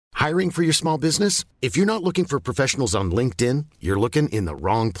Hiring for your small business? If you're not looking for professionals on LinkedIn, you're looking in the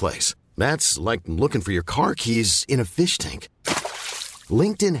wrong place. That's like looking for your car keys in a fish tank.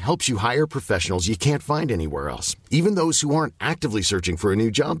 LinkedIn helps you hire professionals you can't find anywhere else, even those who aren't actively searching for a new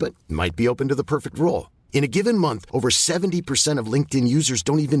job but might be open to the perfect role. In a given month, over 70% of LinkedIn users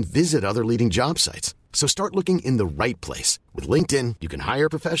don't even visit other leading job sites. So start looking in the right place. With LinkedIn, you can hire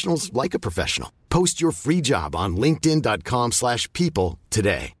professionals like a professional. Post your free job on linkedin.com/people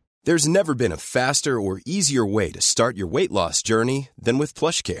today. There's never been a faster or easier way to start your weight loss journey than with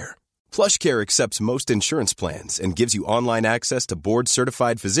PlushCare. PlushCare accepts most insurance plans and gives you online access to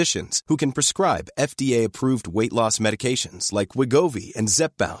board-certified physicians who can prescribe FDA-approved weight loss medications like Wegovy and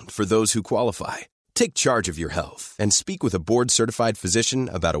Zepbound for those who qualify. Take charge of your health and speak with a board-certified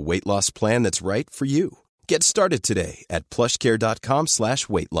physician about a weight loss plan that's right for you. Get started today at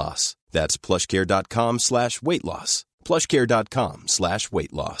plushcare.com/weight loss. That's plushcare.com/weight loss.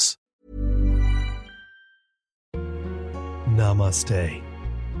 plushcare.com/weight loss. Namaste,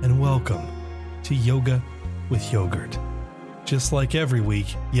 and welcome to Yoga with Yogurt. Just like every week,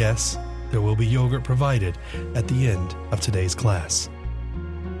 yes, there will be yogurt provided at the end of today's class.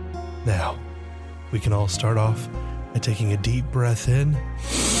 Now, we can all start off by taking a deep breath in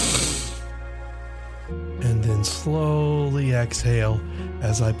and then slowly exhale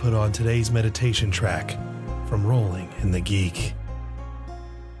as I put on today's meditation track from Rolling in the Geek.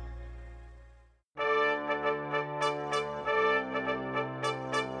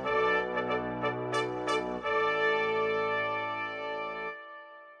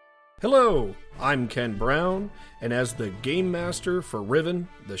 Hello, I'm Ken Brown, and as the Game Master for Riven,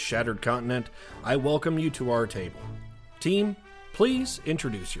 the Shattered Continent, I welcome you to our table. Team, please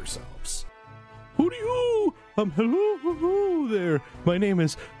introduce yourselves. Hooty-hoo! Hello there. My name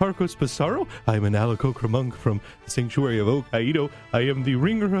is Harkos Pissarro. I'm an Alakokra monk from the Sanctuary of Okaido. I am the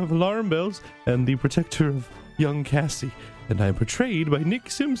ringer of alarm bells and the protector of young Cassie, and I am portrayed by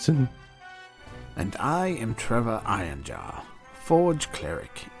Nick Simpson. And I am Trevor Ironjar, Forge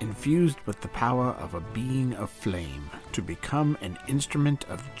Cleric, infused with the power of a being of flame to become an instrument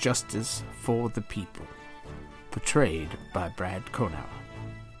of justice for the people. Portrayed by Brad Konauer.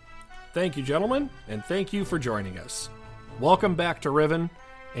 Thank you, gentlemen, and thank you for joining us. Welcome back to Riven,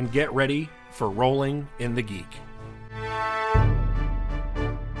 and get ready for Rolling in the Geek.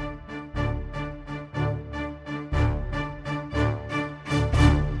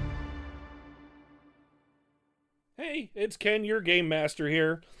 Hey, it's Ken, your Game Master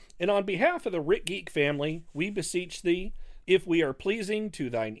here, and on behalf of the Rit Geek family, we beseech thee, if we are pleasing to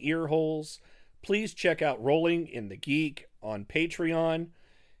thine ear holes, please check out Rolling in the Geek on Patreon,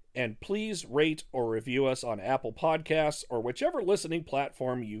 and please rate or review us on Apple Podcasts or whichever listening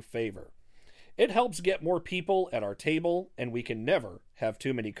platform you favor. It helps get more people at our table, and we can never have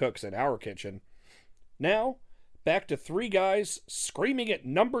too many cooks in our kitchen. Now, back to three guys screaming at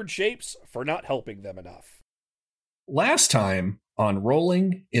numbered shapes for not helping them enough. Last time on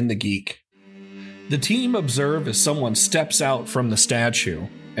Rolling in the Geek, the team observe as someone steps out from the statue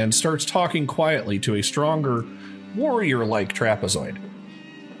and starts talking quietly to a stronger, warrior-like trapezoid.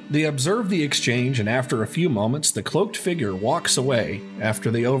 They observe the exchange, and after a few moments, the cloaked figure walks away after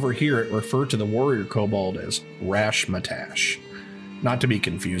they overhear it refer to the warrior kobold as Rashmatash, not to be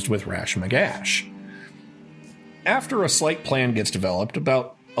confused with Rashmagash. After a slight plan gets developed,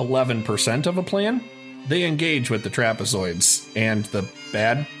 about 11% of a plan, they engage with the trapezoids and the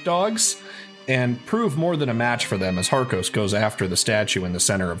bad dogs, and prove more than a match for them as Harkos goes after the statue in the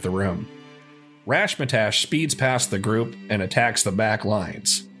center of the room. Rashmatash speeds past the group and attacks the back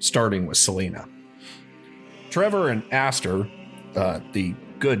lines, starting with Selena. Trevor and Aster, the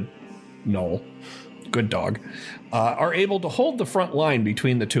good Knoll, good dog, are able to hold the front line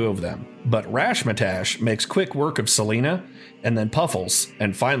between the two of them, but Rashmatash makes quick work of Selena, and then Puffles,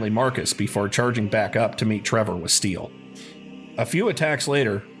 and finally Marcus before charging back up to meet Trevor with Steel. A few attacks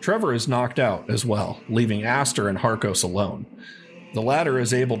later, Trevor is knocked out as well, leaving Aster and Harkos alone. The latter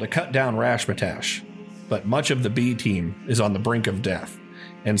is able to cut down Rashmatash, but much of the B team is on the brink of death,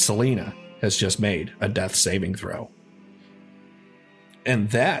 and Selena has just made a death saving throw. And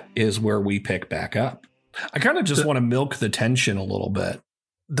that is where we pick back up. I kind of just want to milk the tension a little bit.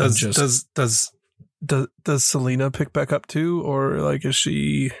 Does Selena pick back up too, or like is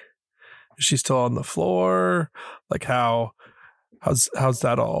she still on the floor? Like how's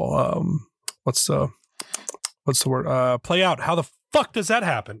that all? What's the word? Play out. How the fuck does that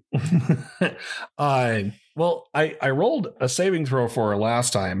happen? I rolled a saving throw for her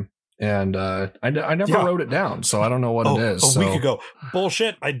last time, And I never wrote it down, so I don't know what it is. A week ago.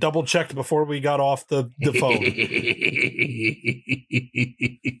 Bullshit. I double checked before we got off the phone.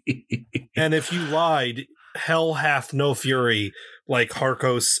 And if you lied, hell hath no fury like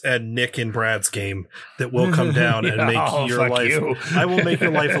Harkos and Nick in Brad's game that will come down and make your life. I will make your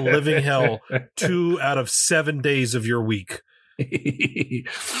life a living hell 2 out of 7 days of your week.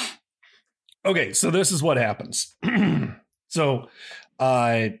 Okay, so this is what happens. So,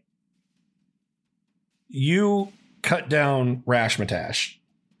 you cut down Rashmatash,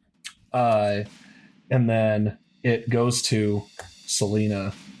 and then it goes to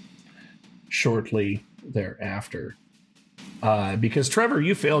Selena shortly thereafter. Because Trevor,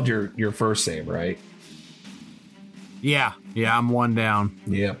 you failed your first save, right? Yeah, I'm 1 down.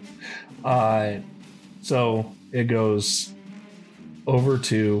 Yep. So it goes over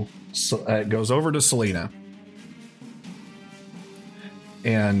to Selena,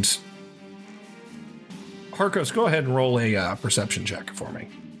 and Harkos, go ahead and roll a perception check for me.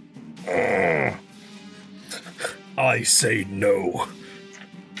 I say no.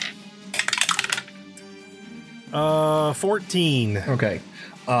 14. Okay.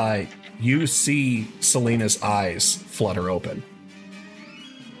 You see Selena's eyes flutter open.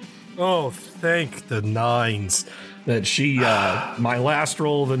 Oh, thank the nines. That she, my last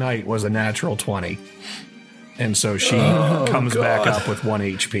roll of the night was a natural 20. And so she comes back up with 1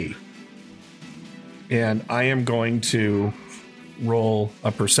 HP. And I am going to roll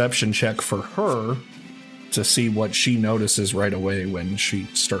a perception check for her to see what she notices right away when she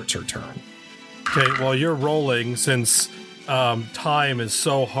starts her turn. Okay, while you're rolling, since time is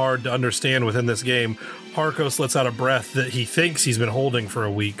so hard to understand within this game, Harkos lets out a breath that he thinks he's been holding for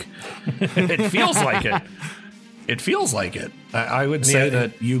a week. It feels like it. It feels like it. I would say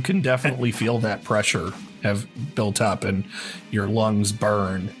that you can definitely feel that pressure have built up and your lungs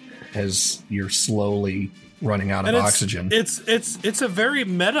burn as you're slowly running out of oxygen. It's a very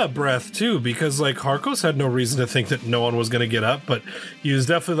meta breath too, because like Harkos had no reason to think that no one was going to get up, but he was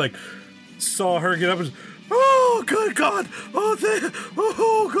definitely like saw her get up and oh good God,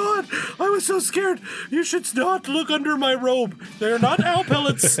 oh God, I was so scared. You should not look under my robe. They're not owl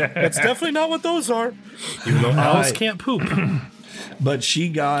pellets. That's definitely not what those are. Even though owls can't poop. But she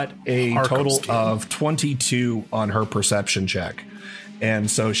got a total of 22 on her perception check. And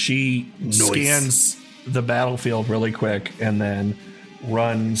so she scans the battlefield really quick and then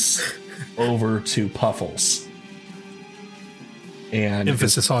runs over to Puffles. And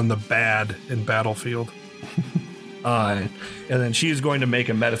emphasis on the bad in battlefield. And then she is going to make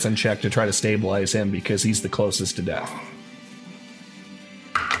a medicine check to try to stabilize him because he's the closest to death.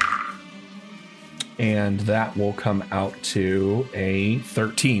 And that will come out to a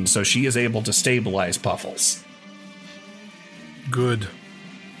 13. So she is able to stabilize Puffles. Good.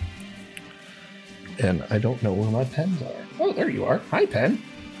 And I don't know where my pens are. Oh, there you are. Hi, pen.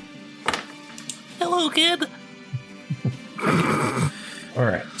 Hello, kid. All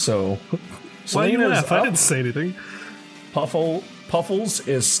right, so why you Selena's laugh? I didn't say anything. Puffles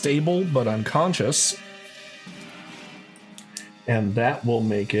is stable but unconscious. And that will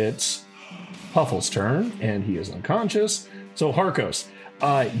make it Puffles' turn, and he is unconscious. So Harkos,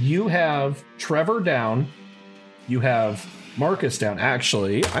 you have Trevor down. You have Marcus down.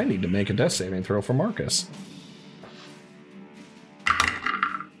 Actually, I need to make a death saving throw for Marcus.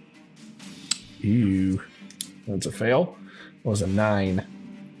 Ew. That's a fail. It was a 9.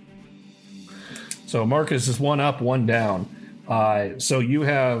 So Marcus is 1 up, 1 down. So you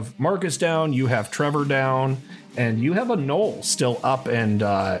have Marcus down, you have Trevor down, and you have a Knoll still up and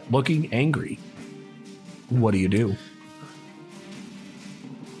looking angry. What do you do?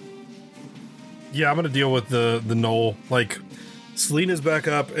 Yeah, I'm going to deal with the Knoll. Like, Selena's back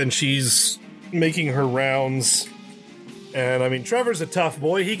up, and she's making her rounds. And, I mean, Trevor's a tough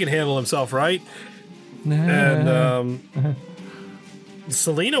boy. He can handle himself, right? And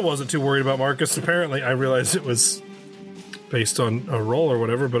Selena wasn't too worried about Marcus. Apparently, I realized it was based on a roll or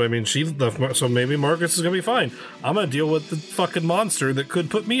whatever, but I mean, she left, so maybe Marcus is going to be fine. I'm going to deal with the fucking monster that could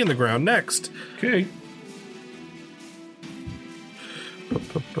put me in the ground next. Okay.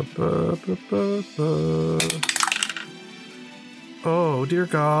 Oh, dear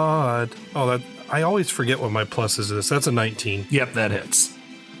God. Oh, that I always forget what my plus is to this. That's a 19. Yep, that hits.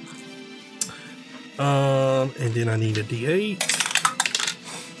 And then I need a D8.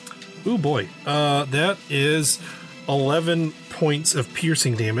 Oh boy. That is 11 points of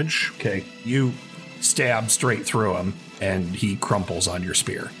piercing damage. Okay, you stab straight through him, and he crumples on your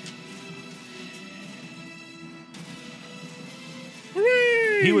spear.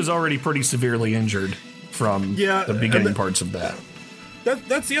 Hooray! He was already pretty severely injured from the beginning parts of that.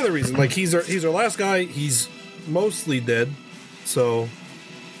 that's the other reason. Like he's our last guy. He's mostly dead. So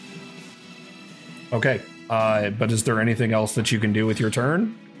okay. But is there anything else that you can do with your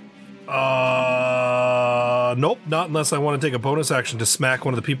turn? nope, not unless I want to take a bonus action to smack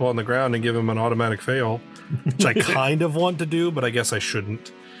one of the people on the ground and give him an automatic fail, which I kind of want to do, but I guess I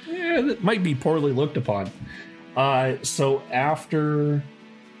shouldn't. Yeah, that might be poorly looked upon. So after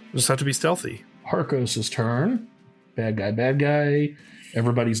Just have to be stealthy. Harkos' turn, bad guy,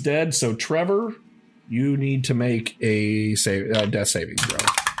 everybody's dead. So Trevor, you need to make a death saving throw.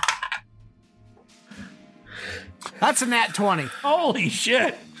 That's a nat 20. Holy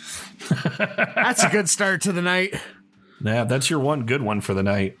shit! That's a good start to the night. Yeah, that's your one good one for the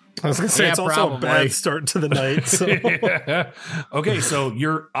night. I was going to say, it's also a bad start to the night. So. Okay, so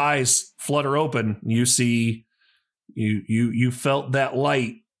your eyes flutter open. You see, you felt that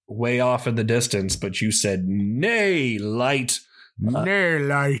light way off in the distance, but you said, "Nay, light." Nay,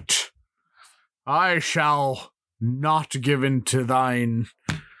 light. I shall not give in to thine.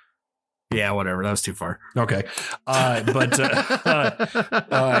 Yeah, whatever. That was too far. Okay,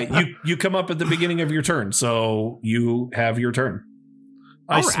 you come up at the beginning of your turn, so you have your turn.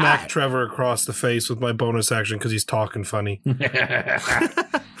 I smack Trevor across the face with my bonus action because he's talking funny.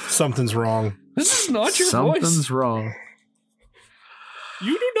 Something's wrong. This is not your voice. Something's wrong.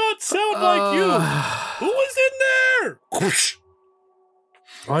 You do not sound like you. Who was in there? Whoosh.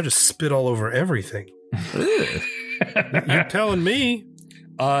 I just spit all over everything. You're telling me.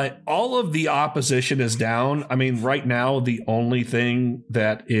 All of the opposition is down. I mean, right now, the only thing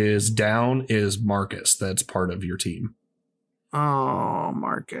that is down is Marcus. That's part of your team. Oh,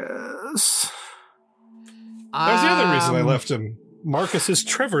 Marcus. That was the other reason I left him. Marcus is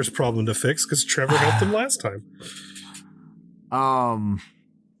Trevor's problem to fix because Trevor helped him last time.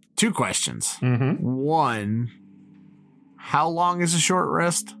 2 questions. Mm-hmm. 1, how long is a short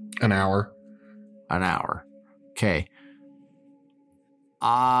rest? An hour. An hour. Okay.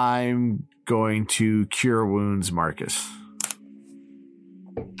 I'm going to cure wounds, Marcus.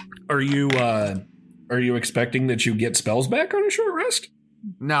 Are you expecting that you get spells back on a short rest?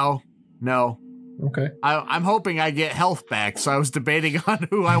 No. Okay. I'm hoping I get health back, so I was debating on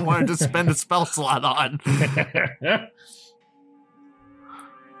who I wanted to spend a spell slot on.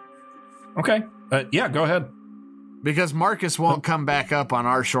 Okay. Yeah, go ahead. Because Marcus won't come back up on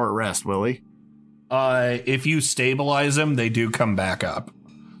our short rest, will he? If you stabilize them, they do come back up.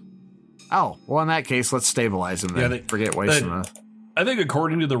 Oh, well, in that case, let's stabilize them then. Forget wasting them. I think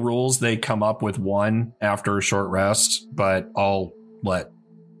according to the rules, they come up with 1 after a short rest, but I'll let,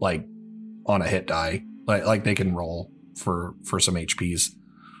 like, on a hit die. Like they can roll for some HPs.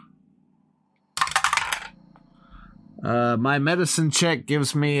 My medicine check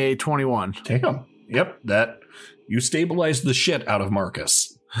gives me a 21. Damn. Yep, that you stabilized the shit out of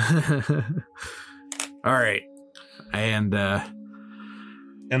Marcus. All right. And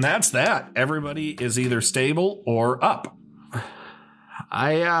that's that. Everybody is either stable or up.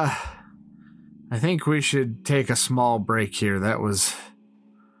 I think we should take a small break here. That was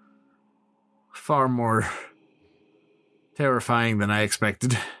far more terrifying than I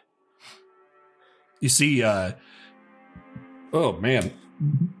expected. You see, oh man.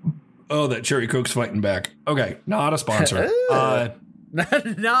 Oh, that Cherry Coke's fighting back. Okay, not a sponsor.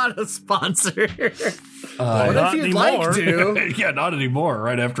 Not a sponsor. What if you'd like to? Yeah, not anymore.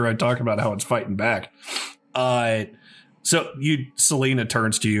 Right after I talked about how it's fighting back. So Selena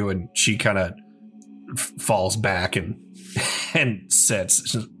turns to you and she kind of falls back and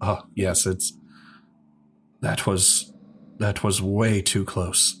sits. Says, oh yes, that was way too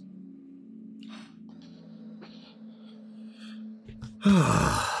close.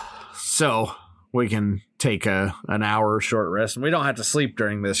 So we can take an hour short rest, and we don't have to sleep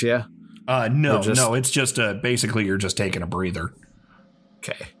during this, yeah? No, it's just basically you're just taking a breather.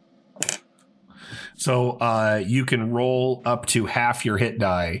 Okay. So you can roll up to half your hit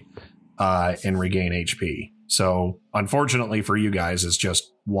die and regain HP. So unfortunately for you guys, it's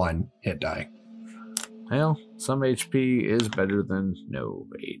just 1 hit die. Well, some HP is better than no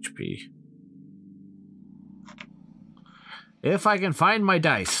HP. If I can find my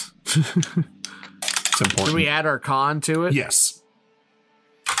dice. It's important. Do we add our con to it? Yes.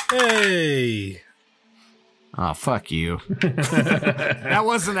 Hey. Oh, fuck you. That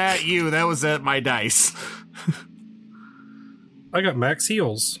wasn't at you. That was at my dice. I got max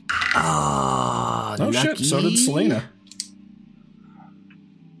heals. Oh, lucky. Shit. So did Selena.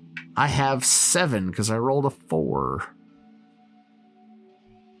 I have 7 because I rolled a 4.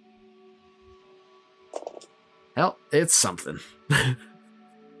 Well, it's something.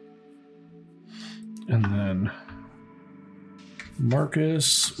 And then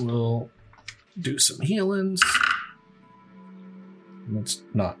Marcus will do some healings. That's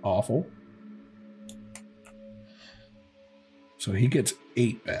not awful. So he gets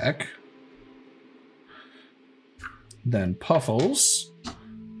 8 back. Then Puffles.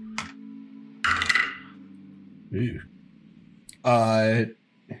 Ooh. So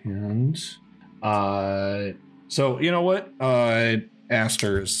you know what?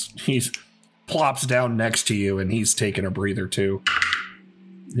 Aster's he's plops down next to you and he's taking a breather too.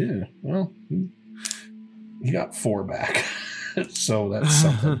 Yeah, well, he got 4 back. So that's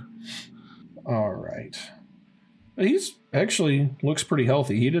something. All right. He's actually looks pretty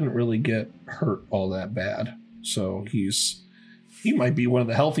healthy. He didn't really get hurt all that bad. So he might be one of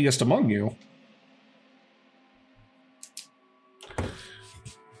the healthiest among you.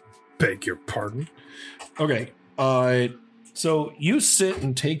 Beg your pardon. Okay. So you sit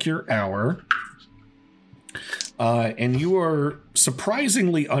and take your hour. And you are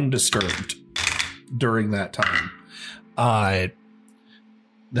surprisingly undisturbed during that time.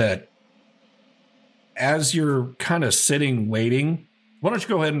 That as you're kind of sitting waiting, why don't you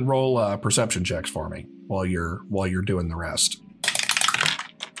go ahead and roll perception checks for me while you're doing the rest.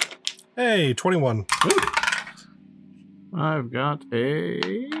 Hey, 21. Ooh. I've got a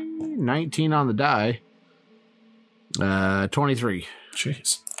 19 on the die. 23.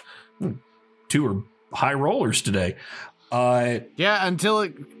 Jeez. 2 are high rollers today. Yeah, until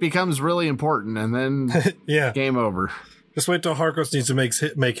it becomes really important, and then Yeah. game over. Just wait till Harkos needs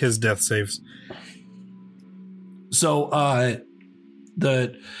to make his death saves. So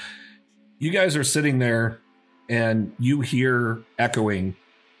you guys are sitting there and you hear echoing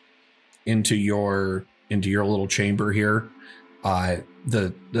into your little chamber here.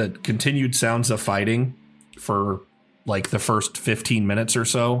 The continued sounds of fighting for like the first 15 minutes or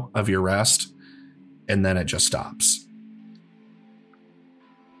so of your rest, and then it just stops.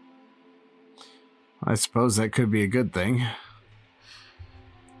 I suppose that could be a good thing.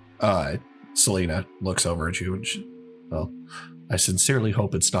 Selena looks over at you and well, I sincerely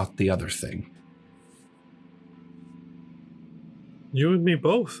hope it's not the other thing. You and me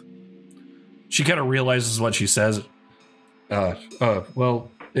both. She kind of realizes what she says.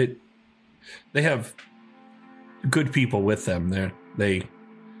 Well, they have good people with them. They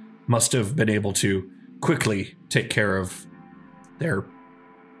must have been able to quickly take care of their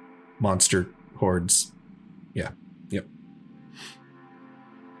monster hordes. Yeah. Yep.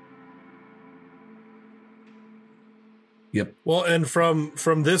 Yep. Well, and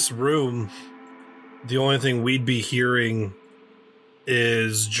from this room, the only thing we'd be hearing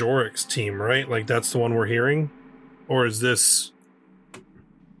is Jorik's team, right? Like that's the one we're hearing? Or is this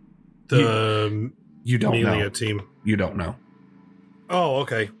the you don't Melia know. team? You don't know. Oh,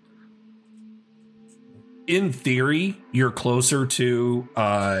 okay. In theory, you're closer to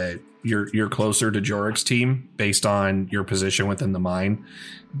you're closer to Jorik's team based on your position within the mine,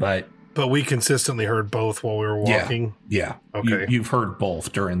 but we consistently heard both while we were walking. Yeah. Okay. You've heard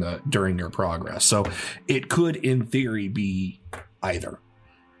both during your progress, so it could, in theory, be either.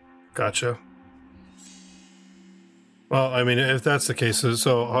 Gotcha. Well, I mean, if that's the case,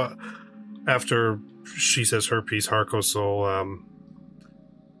 so after she says her piece, Harkos will,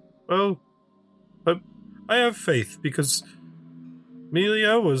 well, I have faith because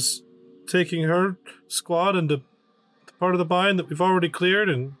Melia was taking her squad into the part of the mine that we've already cleared,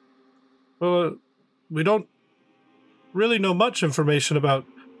 and well, we don't really know much information about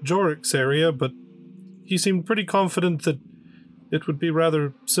Jorik's area, but he seemed pretty confident that it would be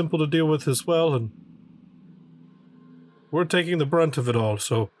rather simple to deal with as well, and we're taking the brunt of it all,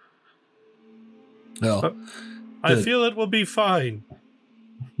 so Well, I feel it will be fine.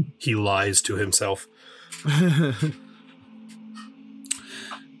 He lies to himself.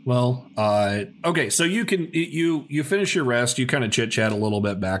 Well, okay, so you finish your rest, you kind of chit-chat a little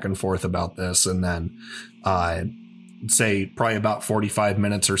bit back and forth about this, and then say probably about 45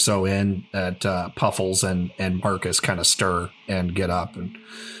 minutes or so in that Puffles and Marcus kind of stir and get up, and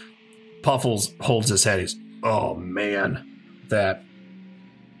Puffles holds his head. He's, oh man, that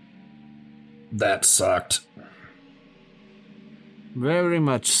sucked. Very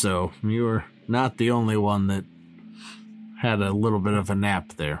much so. You were not the only one that had a little bit of a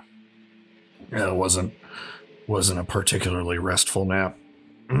nap there. Yeah, it wasn't a particularly restful nap.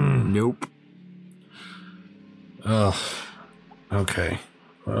 Nope. Okay.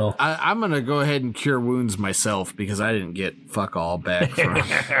 Well, I'm going to go ahead and cure wounds myself because I didn't get fuck all back from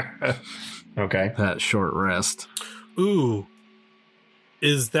okay. that short rest. Ooh.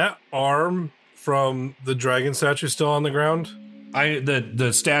 Is that arm from the dragon statue still on the ground?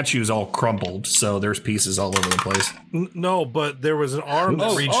 The statue's all crumpled, so there's pieces all over the place. No, but there was an arm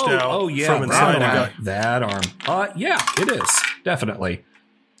that reached out yeah, from inside. that arm. Yeah, it is. Definitely.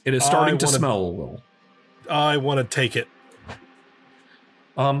 It is starting to smell a little. I want to take it.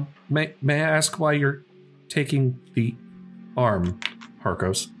 May I ask why you're taking the arm,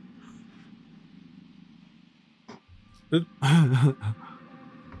 Harkos?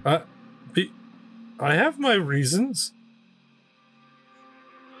 I have my reasons.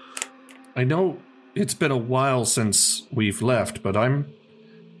 I know it's been a while since we've left, but I'm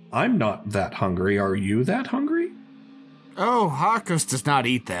not that hungry. Are you that hungry? Oh, Harkos does not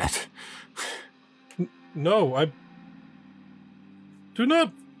eat that. No, I do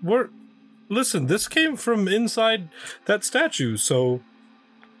not work. Listen, this came from inside that statue, so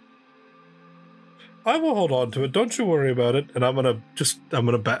I will hold on to it. Don't you worry about it. And I'm gonna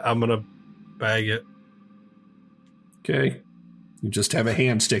bag it. Okay. You just have a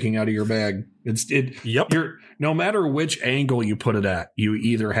hand sticking out of your bag. Yep. No matter which angle you put it at, you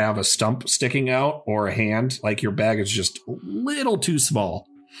either have a stump sticking out or a hand. Like your bag is just a little too small.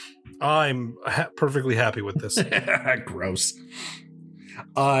 I'm perfectly happy with this. Gross.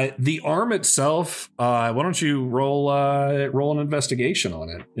 The arm itself, why don't you roll an investigation on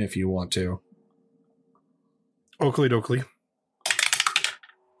it if you want to? Oakley dokley.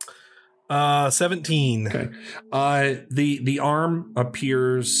 17. Okay. The arm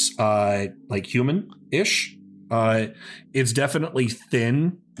appears like human-ish. It's definitely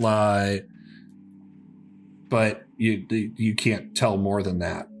thin, but you can't tell more than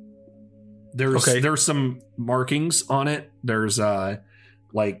that. There's some markings on it. There's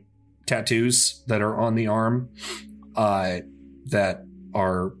like tattoos that are on the arm that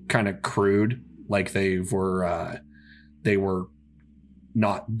are kind of crude, like they were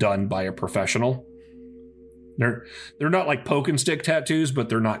not done by a professional. They're not like poke and stick tattoos, but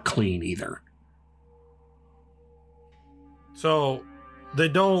they're not clean either. So they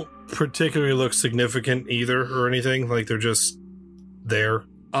don't particularly look significant either or anything. Like they're just there.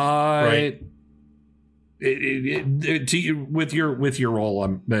 Right. With your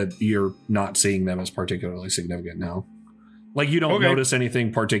role, you're not seeing them as particularly significant now. Like you don't notice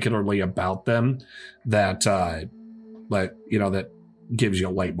anything particularly about them that that gives you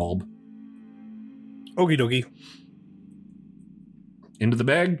a light bulb. Okie dokie. Into the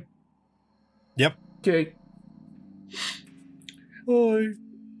bag? Yep. Okay. Bye.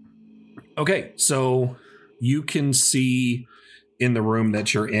 Okay, so you can see in the room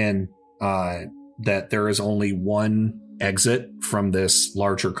that you're in that there is only one exit from this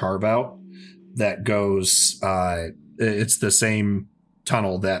larger carve-out that goes... it's the same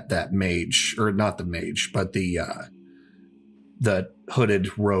tunnel that mage, or not the mage, but the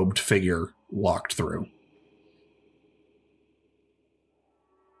hooded, robed figure walked through.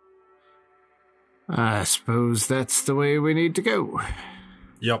 I suppose that's the way we need to go.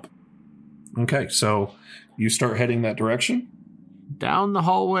 Yep. Okay, so you start heading that direction? Down the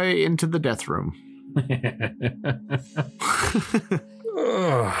hallway into the death room.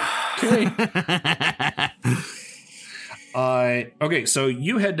 Okay, so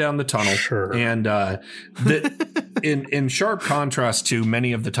you head down the tunnel, sure. And in sharp contrast to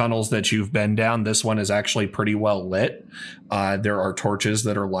many of the tunnels that you've been down, this one is actually pretty well lit. There are torches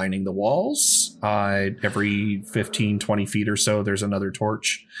that are lining the walls. Every 15, 20 feet or so, there's another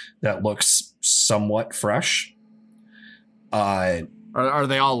torch that looks somewhat fresh. Are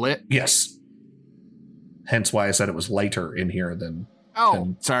they all lit? Yes. Hence why I said it was lighter in here than...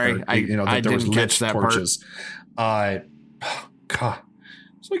 sorry. I didn't catch that torches. Part. God,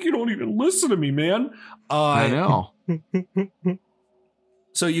 it's like you don't even listen to me, man. I know.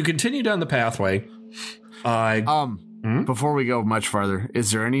 So you continue down the pathway. Before we go much farther,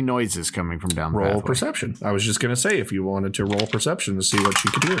 is there any noises coming from down the pathway? Roll perception. I was just going to say if you wanted to roll perception to see what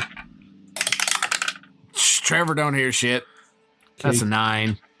you could hear. Trevor don't hear shit. That's a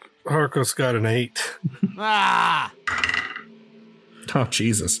 9. Harkos got an 8. Ah! Oh,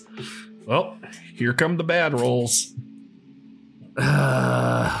 Jesus. Well, here come the bad rolls.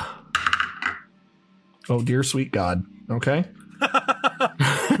 Oh, dear sweet God. Okay.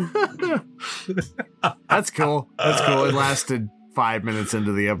 That's cool. That's cool. It lasted 5 minutes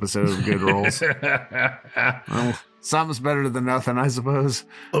into the episode of good rolls. Well, something's better than nothing, I suppose.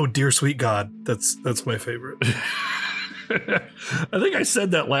 Oh, dear sweet God. That's my favorite. I think I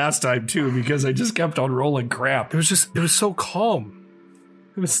said that last time too because I just kept on rolling crap. It was so calm.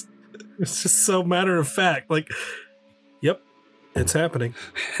 It was just so matter of fact. Like, yep, it's happening.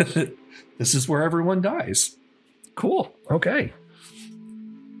 This is where everyone dies. Cool. Okay.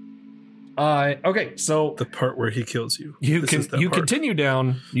 Okay, so The part where he kills you. you This is that part. continue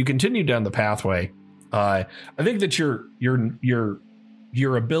down the pathway. I think that your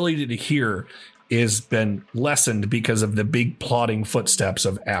ability to hear has been lessened because of the big plodding footsteps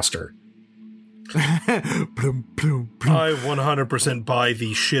of Aster. Plum, plum, plum. I 100% buy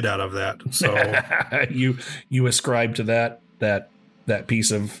the shit out of that. So you ascribe to that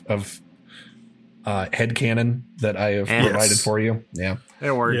piece of headcanon that I have Yes. provided for you. Yeah.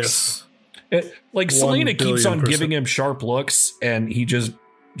 It works. yes. Selena keeps on 1,000,000,000%. giving him sharp looks, and he just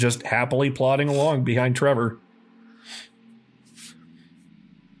happily plodding along behind Trevor.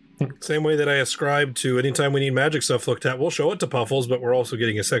 Same way that I ascribe to anytime we need magic stuff looked at, we'll show it to Puffles, but we're also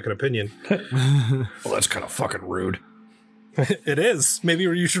getting a second opinion. Well, that's kind of fucking rude. It is. Maybe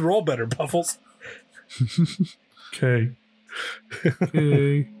you should roll better, Puffles. Okay.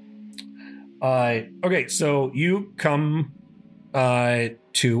 Okay, so you come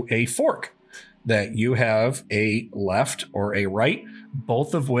to a fork that you have a left or a right,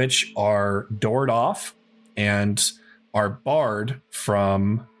 both of which are doored off and are barred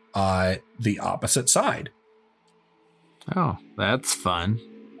from the opposite side. Oh, that's fun.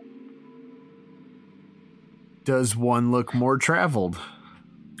 Does one look more traveled?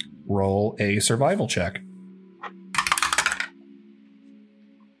 Roll a survival check.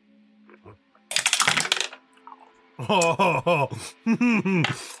 Oh,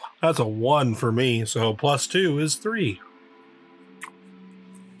 that's a 1 for me. So +2 is 3.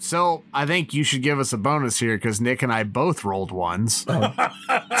 So I think you should give us a bonus here because Nick and I both rolled ones.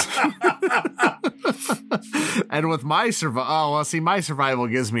 And with my my survival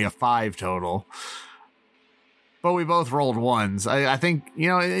gives me a 5 total. But we both rolled ones. I think,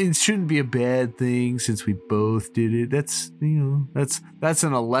 it shouldn't be a bad thing since we both did it. That's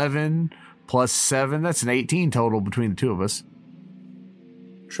an 11 plus 7. That's an 18 total between the two of us.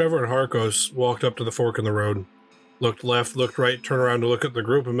 Trevor and Harkos walked up to the fork in the road, looked left, looked right, turned around to look at the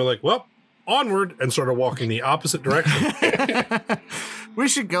group, and be like, well, onward, and started walking the opposite direction. We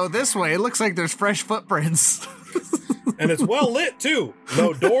should go this way. It looks like there's fresh footprints. And it's well lit, too.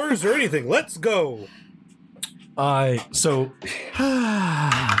 No doors or anything. Let's go. So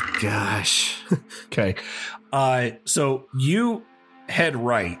Gosh. okay. So you head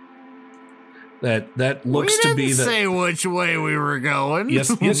right. That looks to be the. Say which way we were going. Yes,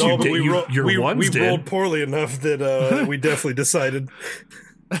 No, you but did. we ones did. rolled poorly enough that we definitely decided.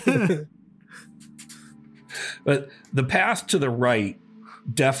 But the path to the right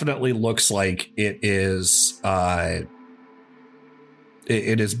definitely looks like it is.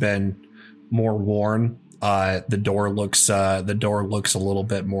 It has been more worn. The door looks a little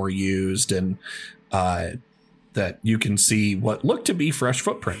bit more used, and that you can see what look to be fresh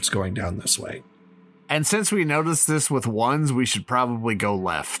footprints going down this way. And since we noticed this with ones, we should probably go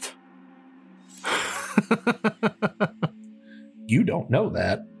left. You don't know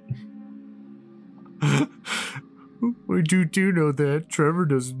that. I do know that. Trevor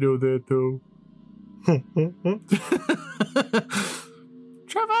doesn't know that, though.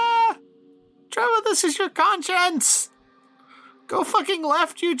 Trevor, this is your conscience. Go fucking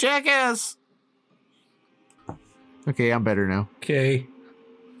left, you jackass. Okay, I'm better now. Okay.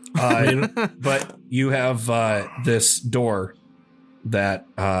 But you have this door that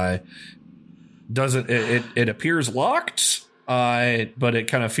doesn't. It appears locked, but it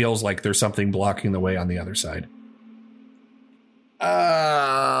kind of feels like there's something blocking the way on the other side.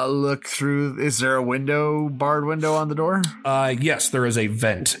 Look through. Is there a barred window on the door? Yes, there is a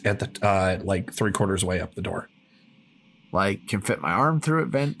vent at the like 3/4 way up the door. Like, can fit my arm through it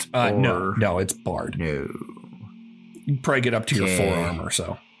vent? No, it's barred. No. You can probably get up to your Okay. forearm or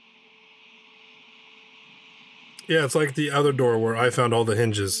so. Yeah, it's like the other door where I found all the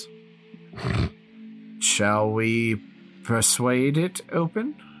hinges. Shall we persuade it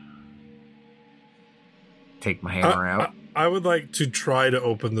open? Take my hammer out. I would like to try to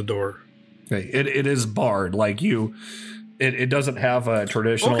open the door. Okay, it is barred. Like it doesn't have a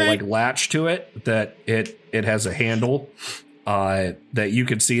traditional like latch to it. That it has a handle. That you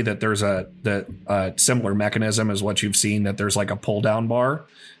could see that there's a similar mechanism as what you've seen. That there's like a pull down bar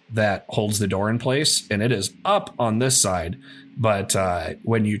that holds the door in place, and it is up on this side. But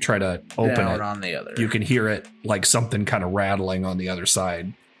when you try to open Down it, on the other. you can hear it like something kind of rattling on the other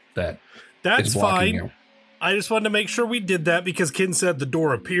side. That's That's blocking fine. you. I just wanted to make sure we did that because Ken said the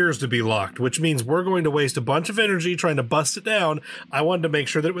door appears to be locked, which means we're going to waste a bunch of energy trying to bust it down. I wanted to make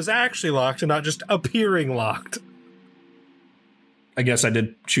sure that it was actually locked and not just appearing locked. I guess I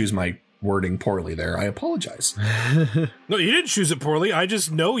did choose my wording poorly there. I apologize. No, you didn't choose it poorly. I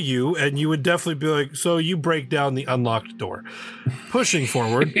just know you, and you would definitely be like, so you break down the unlocked door. Pushing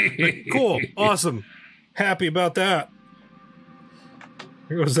forward. Like, cool. Awesome. Happy about that.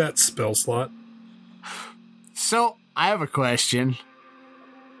 Here goes that spell slot. So, I have a question.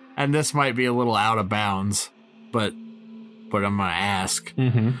 And this might be a little out of bounds, but I'm going to ask.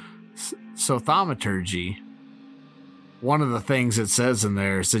 Mm-hmm. So, thaumaturgy, one of the things it says in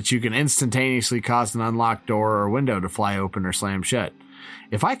there is that you can instantaneously cause an unlocked door or window to fly open or slam shut.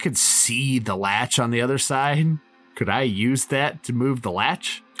 If I could see the latch on the other side, could I use that to move the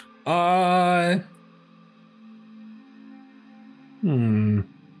latch? And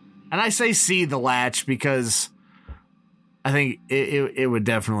I say see the latch because I think it would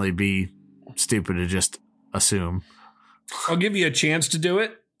definitely be stupid to just assume. I'll give you a chance to do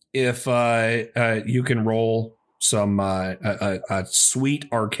it if you can roll some a sweet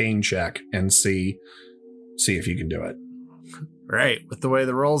arcane check and see if you can do it. Right. With the way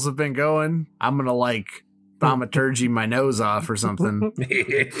the rolls have been going, I'm going to thaumaturgy my nose off or something.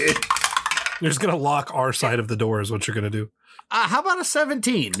 You're just going to lock our side of the door is what you're going to do. How about a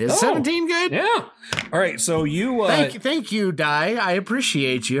 17? Is 17 good? Yeah. All right. So you thank you, Di. I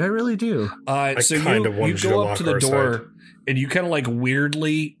appreciate you. I really do. So you go up to the door and you kind of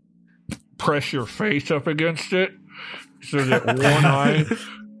weirdly press your face up against it so that one eye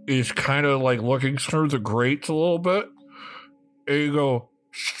is kind of looking through the grates a little bit. And you go,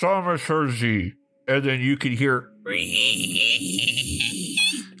 thaumaturgy, and then you can hear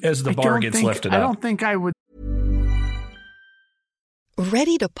as the bar gets lifted up. I don't think I would.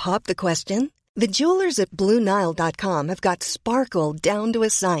 Ready to pop the question? The jewelers at BlueNile.com have got sparkle down to a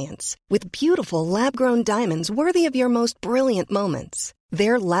science with beautiful lab-grown diamonds worthy of your most brilliant moments.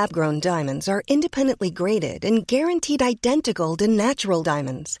 Their lab-grown diamonds are independently graded and guaranteed identical to natural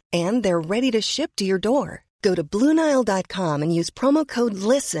diamonds, and they're ready to ship to your door. Go to BlueNile.com and use promo code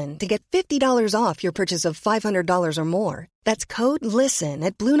LISTEN to get $50 off your purchase of $500 or more. That's code LISTEN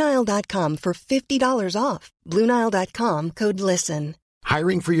at BlueNile.com for $50 off. BlueNile.com, code LISTEN.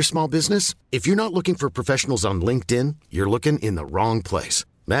 Hiring for your small business? If you're not looking for professionals on LinkedIn, you're looking in the wrong place.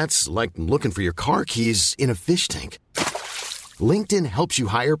 That's like looking for your car keys in a fish tank. LinkedIn helps you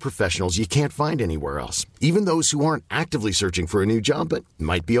hire professionals you can't find anywhere else, even those who aren't actively searching for a new job but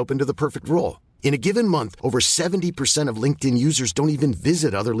might be open to the perfect role. In a given month, over 70% of LinkedIn users don't even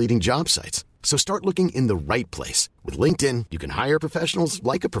visit other leading job sites. So start looking in the right place. With LinkedIn, you can hire professionals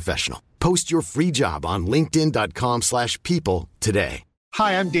like a professional. Post your free job on linkedin.com/people today.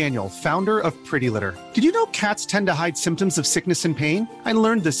 Hi, I'm Daniel, founder of Pretty Litter. Did you know cats tend to hide symptoms of sickness and pain? I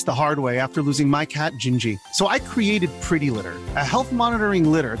learned this the hard way after losing my cat, Gingy. So I created Pretty Litter, a health monitoring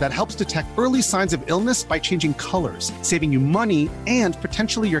litter that helps detect early signs of illness by changing colors, saving you money and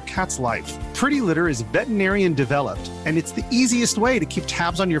potentially your cat's life. Pretty Litter is veterinarian developed, and it's the easiest way to keep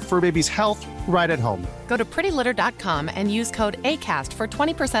tabs on your fur baby's health right at home. Go to prettylitter.com and use code ACAST for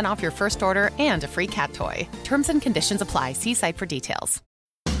 20% off your first order and a free cat toy. Terms and conditions apply. See site for details.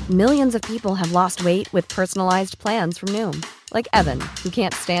 Millions of people have lost weight with personalized plans from Noom. Like Evan, who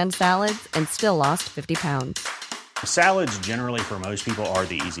can't stand salads and still lost 50 pounds. Salads generally for most people are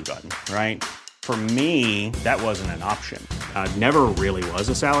the easy button, right? For me, that wasn't an option. I never really was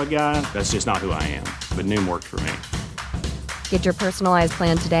a salad guy. That's just not who I am. But Noom worked for me. Get your personalized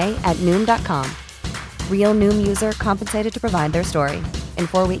plan today at Noom.com. Real Noom user compensated to provide their story. In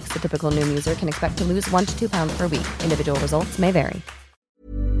 4 weeks, the typical Noom user can expect to lose 1 to 2 pounds per week. Individual results may vary.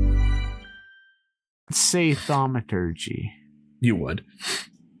 Say thaumaturgy. You would.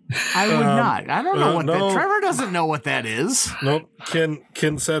 I would not. I don't know what that. Trevor doesn't know what that is. Nope.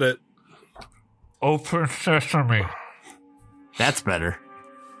 Ken said it. Open sesame. That's better.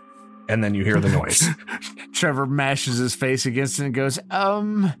 And then you hear the noise. Trevor mashes his face against it and goes,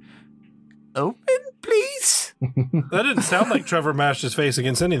 open, please? That didn't sound like Trevor mashed his face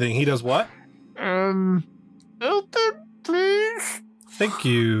against anything. He does what? Open, please? Thank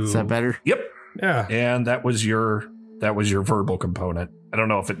you. Is that better? Yep. Yeah. And that was your verbal component. I don't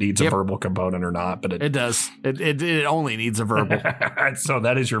know if it needs a verbal component or not, but it does. It only needs a verbal. So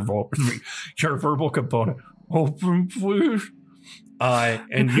that is your verbal component. Open, please.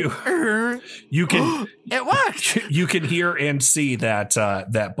 And you can it worked. You can hear and see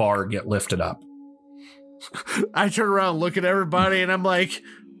that bar get lifted up. I turn around, look at everybody, and I'm like,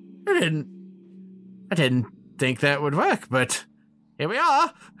 I didn't think that would work, but here we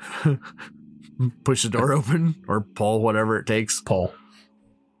are. Push the door open or pull, whatever it takes. Pull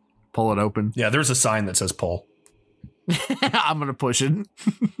it open. Yeah, there's a sign that says pull. I'm gonna push it.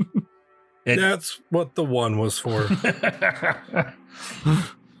 That's what the one was for.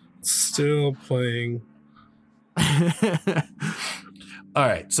 Still playing. All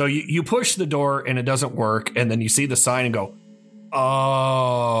right, so you push the door and it doesn't work, and then you see the sign and go,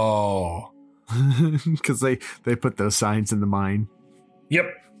 oh. Because they put those signs in the mine.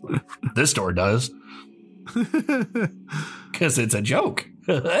 Yep. This door does. Because it's a joke.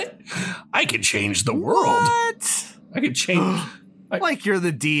 I can change the world. What? I can change... like you're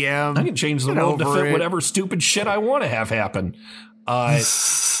the DM. I can change the world to fit whatever stupid shit I want to have happen.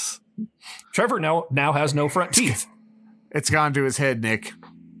 Trevor now has no front teeth. It's gone to his head, Nick.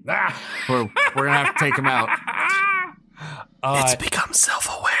 Ah. We're going to have to take him out. It's become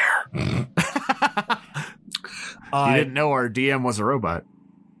self-aware. You didn't know our DM was a robot.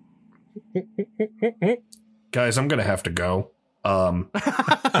 Guys, I'm going to have to go.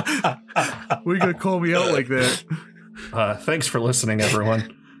 We got to call me out like that. Thanks for listening,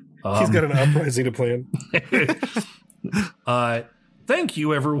 everyone. He's got an uprising to plan. Thank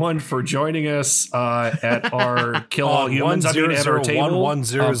you, everyone, for joining us at our Kill All Humans. At our table.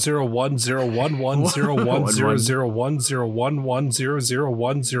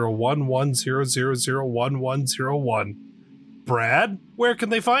 11001010100100100110011001101. Brad, where can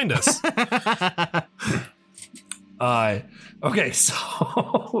they find us? Okay,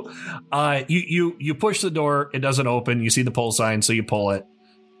 so you push the door, it doesn't open, you see the pull sign, so you pull it,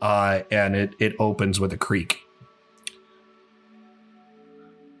 and it opens with a creak.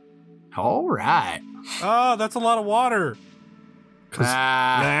 All right. Oh, that's a lot of water. Because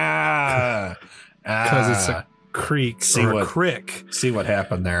it's a creek or a crick. See what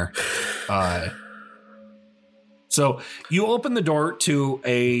happened there. So you open the door to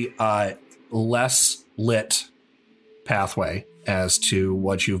a less lit pathway as to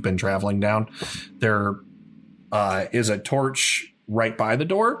what you've been traveling down. There is a torch right by the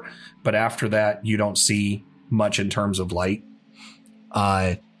door, but after that, you don't see much in terms of light.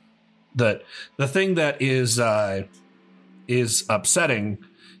 The thing that is upsetting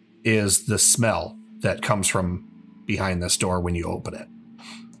is the smell that comes from behind this door when you open it.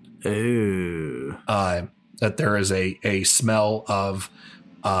 Ooh. That there is a smell of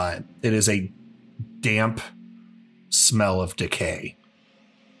it is a damp smell of decay.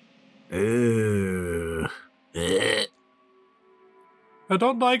 Ooh. I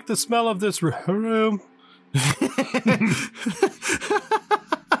don't like the smell of this room.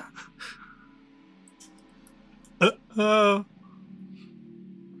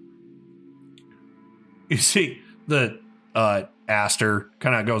 You see the Aster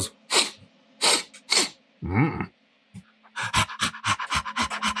kind of goes.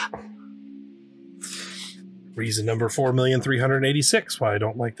 Reason number 4,386 why I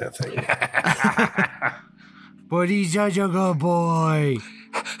don't like that thing. But he's such a good boy.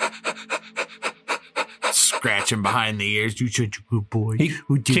 Scratching behind the ears. You such a good boy. He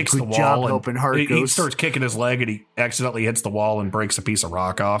kicks the wall helping he starts kicking his leg and he accidentally hits the wall and breaks a piece of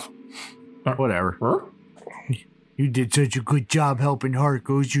rock off. Whatever. Huh? You did such a good job helping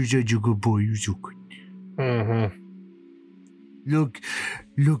Harkos. You're such a good boy. You're so good. Mm-hmm. Look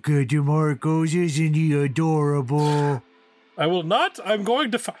at him, Harkos. Isn't he adorable? I will not. I'm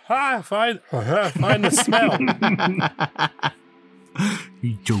going to find the smell.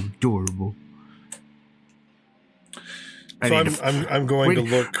 He's so adorable. So I'm going to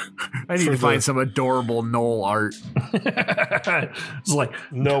look. I need to find some adorable Knoll art. It's like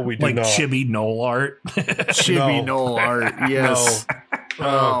no, we do like not. chibi Knoll art. Chibi Knoll art. Yes. No.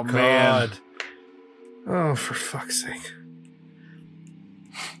 Oh man. God. Oh, for fuck's sake.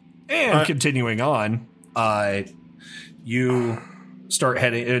 And continuing on, you start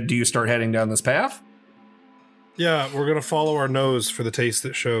heading. Do you start heading down this path? Yeah, we're gonna follow our nose for the taste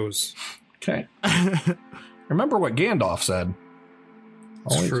that shows. Okay. Remember what Gandalf said.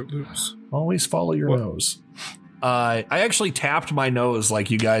 Fruit Loops. Always follow your nose. I actually tapped my nose like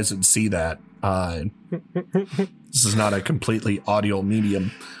you guys would see that. This is not a completely audio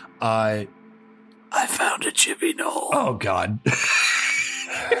medium. I found a chibi Knoll. Oh, God.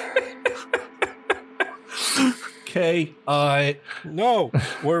 Okay. No,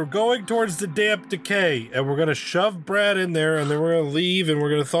 we're going towards the damp decay, and we're going to shove Brad in there, and then we're going to leave, and we're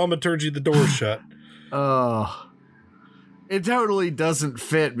going to thaumaturgy the door shut. It totally doesn't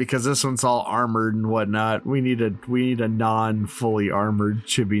fit because this one's all armored and whatnot. We need a non-fully armored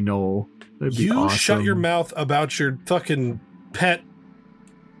chibi Knoll. That'd be awesome. Shut your mouth about your fucking pet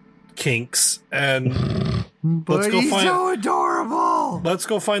kinks, and but he's so adorable. Let's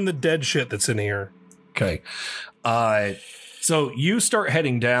go find the dead shit that's in here. Okay. So you start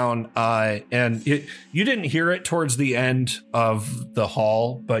heading down, and you didn't hear it towards the end of the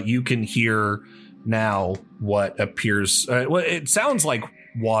hall, but you can hear now what appears. It sounds like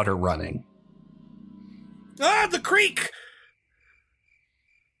water running. Ah, the creek!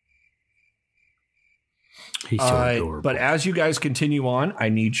 He's so adorable. But as you guys continue on, I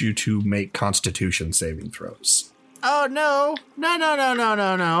need you to make Constitution saving throws. Oh, no.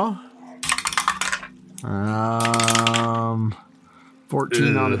 No.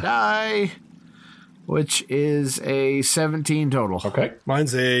 14 on the die, which is a 17 total. Okay.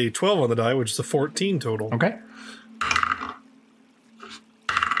 Mine's a 12 on the die, which is a 14 total. Okay.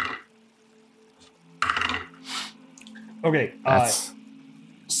 Okay.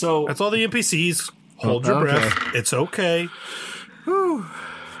 So that's all the NPCs. Hold your breath. It's okay. Whew.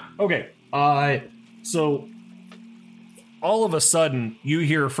 Okay. So all of a sudden you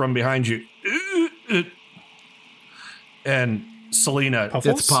hear from behind you, and Selena.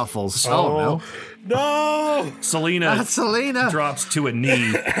 Puffles? It's Puffles. Oh no! Selena. Not Selena. Drops to a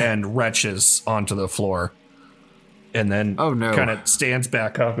knee and retches onto the floor, and then kind of stands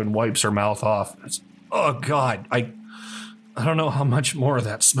back up and wipes her mouth off. Oh God! I don't know how much more of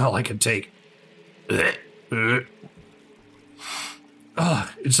that smell I could take.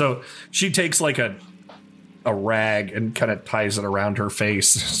 So she takes like a rag and kind of ties it around her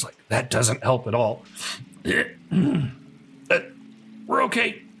face. It's like, that doesn't help at all. We're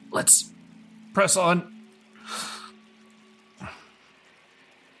okay. Let's press on.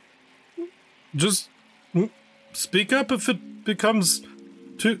 Just speak up if it becomes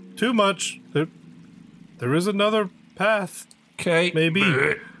too much. There is another path. Okay. Maybe.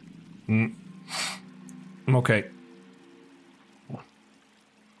 Okay.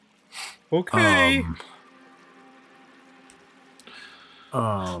 Okay.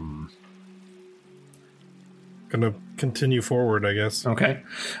 Gonna continue forward, I guess. Okay.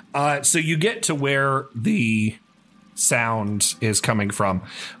 So you get to where the sound is coming from.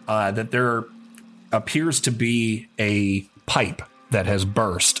 That there appears to be a pipe that has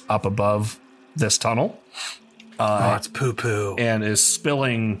burst up above this tunnel. It's poo-poo. And is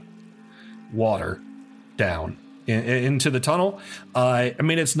spilling water down into the tunnel. I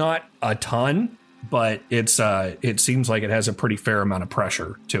mean, it's not a ton, but it seems like it has a pretty fair amount of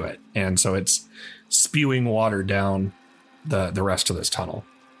pressure to it. And so it's spewing water down the rest of this tunnel.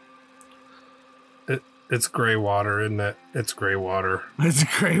 It's gray water, isn't it? It's gray water. It's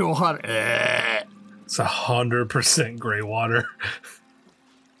gray water. It's 100% gray water.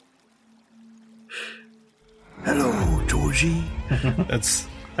 Hello, Georgie.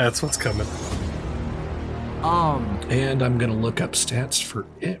 That's what's coming. And I'm gonna look up stats for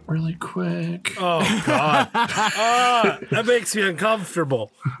it really quick. Oh God. That makes me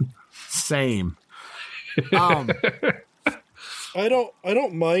uncomfortable. Same. I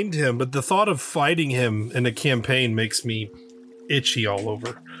don't mind him, but the thought of fighting him in a campaign makes me itchy all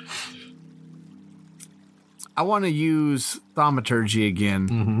over. I want to use thaumaturgy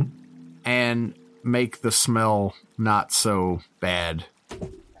again and make the smell not so bad.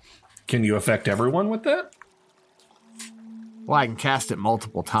 Can you affect everyone with that? Well, I can cast it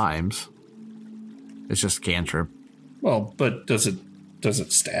multiple times. It's just a cantrip. Well, but does it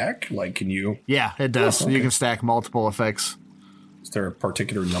stack? Like, can you? Yeah, it does. Oh, okay. You can stack multiple effects. Is there a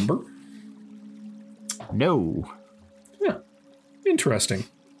particular number? No. Yeah. Interesting.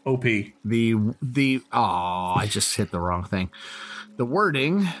 OP. I just hit the wrong thing. The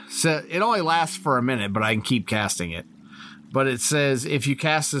wording says it only lasts for a minute, but I can keep casting it. But it says if you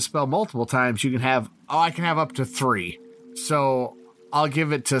cast the spell multiple times, you can have I can have up to 3. So I'll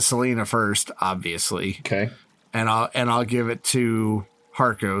give it to Selena first, obviously. Okay. And I'll give it to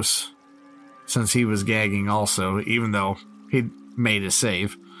Harkos, since he was gagging also, even though he made a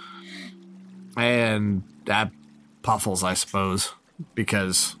save. And that Puffles, I suppose,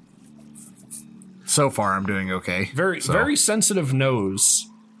 because so far I'm doing okay. Very sensitive nose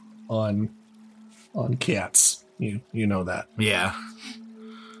on cats. You know that. Yeah.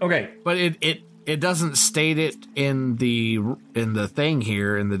 Okay. But it doesn't state it in the thing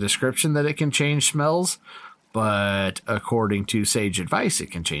here in the description that it can change smells, but according to sage advice, it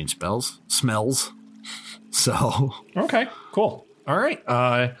can change smells. So okay, cool. All right.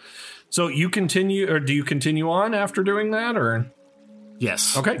 So you continue, or do you continue on after doing that, or?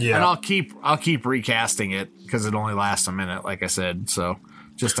 Yes. Okay. Yeah. And I'll keep recasting it because it only lasts a minute, like I said. So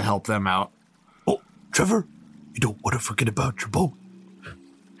just to help them out. Oh, Trevor, you don't want to forget about your boat.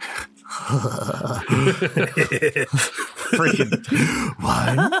 Freaking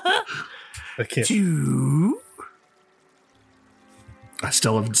 1. I can't. 2. I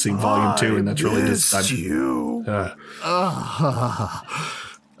still haven't seen Volume 2, and that's really just you. I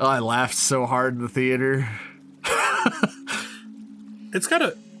laughed so hard in the theater. It's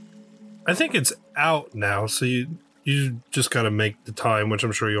I think it's out now, so You just gotta make the time, which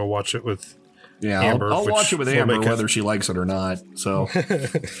I'm sure you'll watch it with Amber. I'll watch it with Amber, whether she likes it or not. So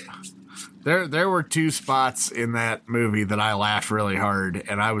there were 2 spots in that movie that I laughed really hard,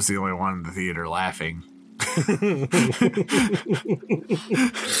 and I was the only one in the theater laughing.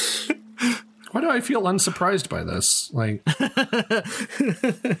 Why do I feel unsurprised by this? Like,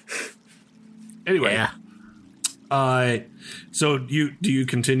 anyway. Yeah. So do you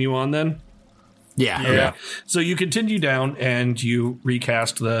continue on then? Yeah. Okay. So you continue down and you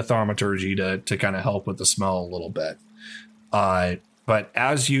recast the thaumaturgy to kind of help with the smell a little bit. But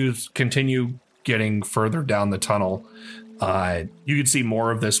as you continue getting further down the tunnel, you can see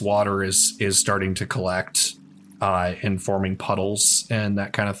more of this water is starting to collect and forming puddles and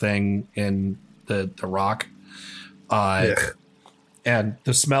that kind of thing in the rock. And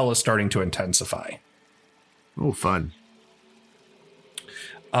the smell is starting to intensify. Oh, fun.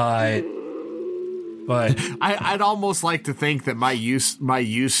 But I'd almost like to think that my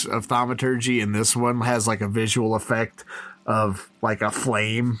use of thaumaturgy in this one has like a visual effect of like a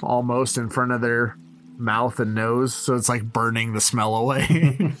flame almost in front of their mouth and nose, so it's like burning the smell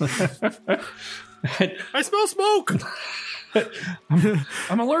away. I smell smoke.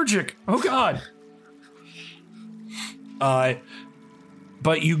 I'm allergic. Oh God.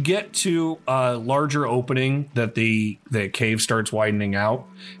 But you get to a larger opening that the cave starts widening out,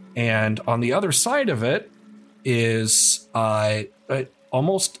 and on the other side of it is it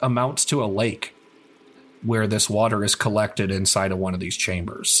almost amounts to a lake where this water is collected inside of one of these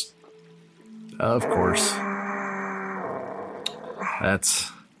chambers. Of course.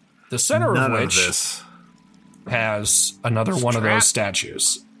 That's the center of which this has another one of those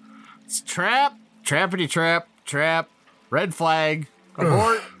statues. It's trap, trappity trap, red flag,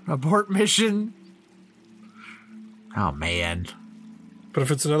 abort mission. Oh man. But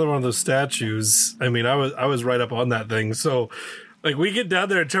if it's another one of those statues, I mean, I was right up on that thing. So, like, we get down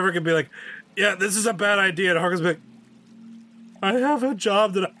there and Trevor can be like, "Yeah, this is a bad idea," and Harker's like, "I have a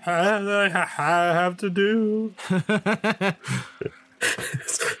job that I have to do."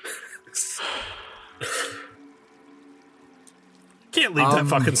 Can't leave that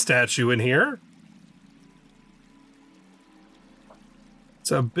fucking statue in here.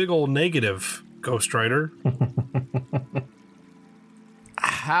 It's a big old negative, Ghost Rider.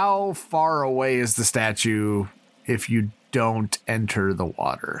 How far away is the statue if you don't enter the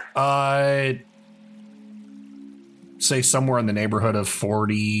water? Say somewhere in the neighborhood of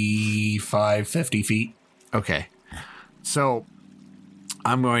 45, 50 feet. Okay. So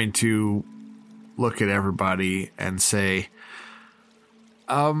I'm going to look at everybody and say,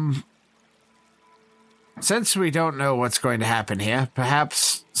 since we don't know what's going to happen here,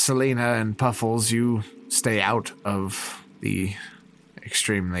 perhaps Selena and Puffles, you stay out of the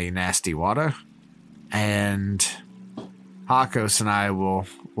extremely nasty water, and Hakos and I will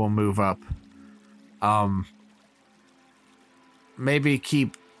move up. Maybe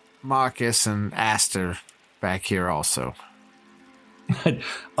keep Marcus and Aster back here also.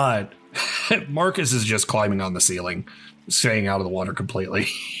 Marcus is just climbing on the ceiling, staying out of the water completely.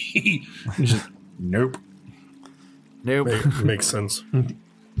 He's just, nope. Makes sense. I'm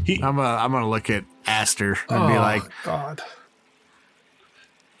gonna look at Aster and be like, God.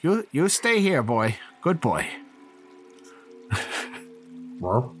 You stay here, boy. Good boy.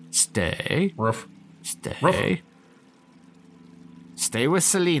 Ruff. Stay. Ruff. Stay. Ruff. Stay with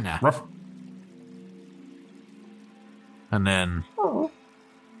Selena. Ruff. And then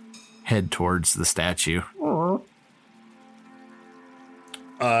head towards the statue.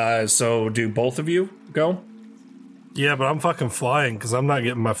 So do both of you go? Yeah, but I'm fucking flying because I'm not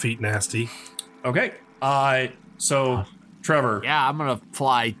getting my feet nasty. Okay. So Trevor. Yeah, I'm gonna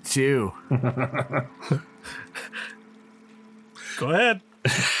fly too. Go ahead.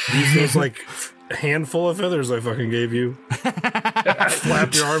 Use those like handful of feathers I fucking gave you.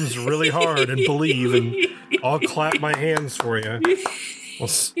 Flap your arms really hard and believe, and I'll clap my hands for you. We'll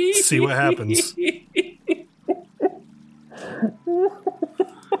see what happens.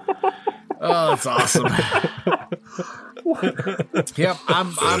 Oh, that's awesome. Yep,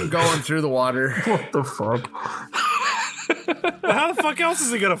 I'm going through the water. What the fuck? How the fuck else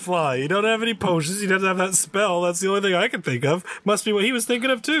is he gonna fly? You don't have any potions. He doesn't have that spell. That's the only thing I can think of. Must be what he was thinking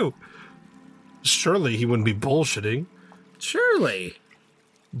of too. Surely he wouldn't be bullshitting. Surely.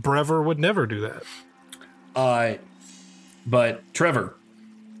 Brever would never do that. But Trevor,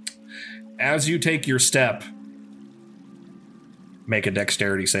 as you take your step, make a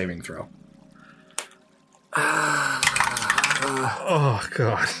dexterity saving throw. Oh,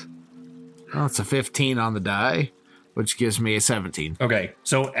 God. Oh, it's a 15 on the die. which gives me a 17. Okay,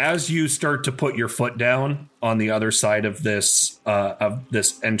 so as you start to put your foot down on the other side of this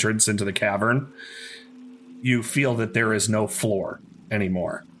entrance into the cavern, you feel that there is no floor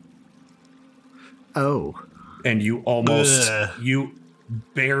anymore. Oh. And you you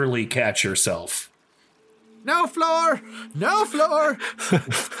barely catch yourself. No floor! No floor!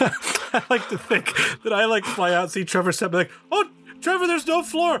 I like to think that I fly out, see Trevor step, like, oh, Trevor, there's no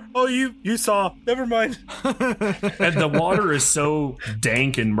floor. Oh, you saw. Never mind. And the water is so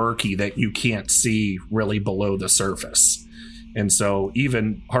dank and murky that you can't see really below the surface. And so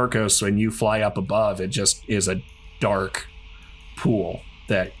even Harkos, when you fly up above, it just is a dark pool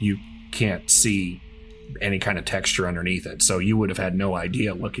that you can't see any kind of texture underneath it. So you would have had no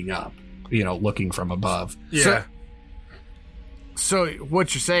idea looking up, looking from above. Yeah. So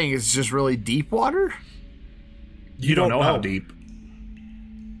what you're saying is just really deep water? You don't know how deep.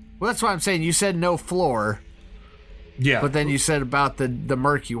 Well, that's why I'm saying you said no floor. Yeah. But then you said about the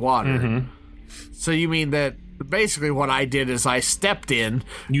murky water. Mm-hmm. So you mean that basically what I did is I stepped in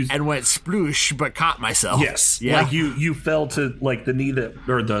and went sploosh, but caught myself. Yes. Yeah. Like you fell to the knee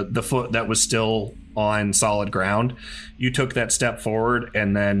or the foot that was still on solid ground. You took that step forward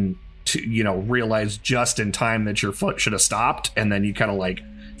and then realized just in time that your foot should have stopped, and then you kind of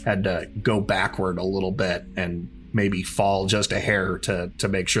had to go backward a little bit and maybe fall just a hair to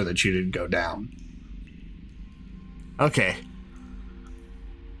make sure that you didn't go down. Okay.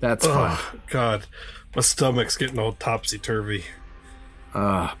 That's fine. Oh, God. My stomach's getting all topsy-turvy.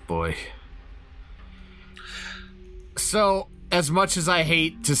 Oh, boy. So, as much as I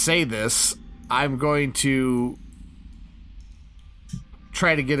hate to say this, I'm going to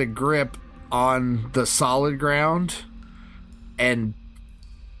try to get a grip on the solid ground and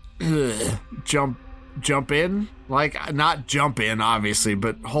jump in. Not jump in, obviously,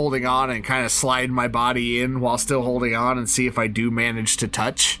 but holding on and kind of slide my body in while still holding on and see if I do manage to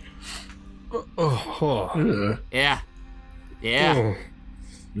touch. Yeah.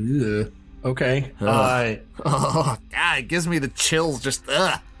 Okay. It gives me the chills. Just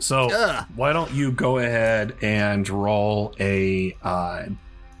So why don't you go ahead and roll a?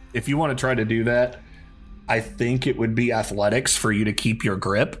 If you want to try to do that, I think it would be athletics for you to keep your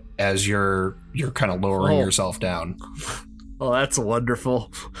grip as you're kind of lowering yourself down. Oh, that's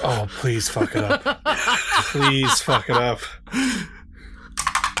wonderful. Oh, please fuck it up. Please fuck it up.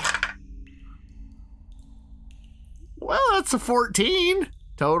 Well, that's a 14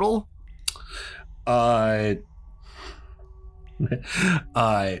 total. So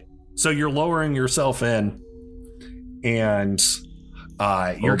you're lowering yourself in, and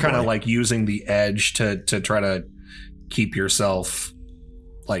you're kind of using the edge to try to keep yourself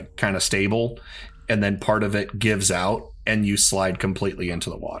kind of stable, and then part of it gives out and you slide completely into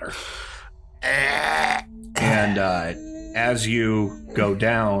the water. And as you go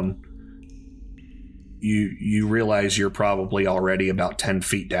down, you realize you're probably already about 10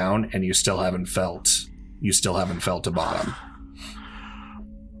 feet down, and you still haven't felt a bottom.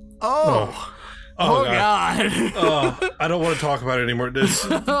 Oh God. I don't want to talk about it anymore.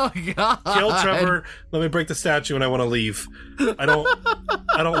 Oh God. Kill Trevor. Let me break the statue, and I want to leave. I don't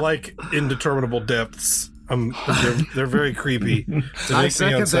like indeterminable depths. They're very creepy. I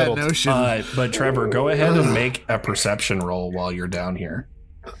second that notion. But Trevor, go ahead and make a perception roll while you're down here.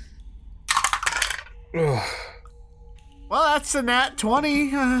 Well, that's a nat 20.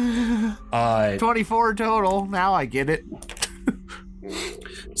 24 total. Now I get it.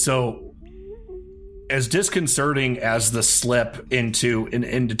 So, as disconcerting as the slip into an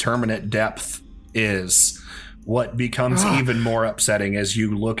indeterminate depth is, what becomes even more upsetting as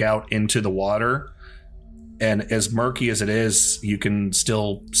you look out into the water, and as murky as it is, you can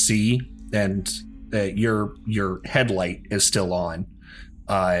still see, and your headlight is still on,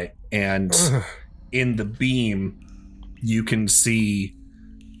 and in the beam you can see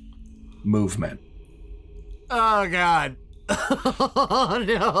movement. Oh God. Oh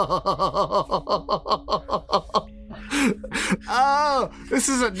no. Oh, this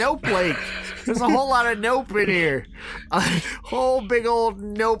is a nope lake. There's a whole lot of nope in here. A whole big old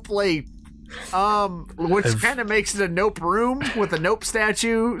nope lake. Which kind of makes it a nope room with a nope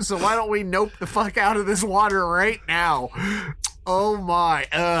statue. So why don't we nope the fuck out of this water right now? Oh my.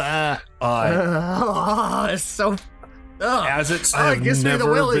 It's so. As it's, it gives me the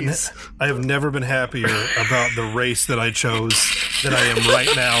willies. I have never been happier about the race that I chose than I am right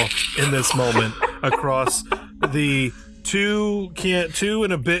now in this moment across the two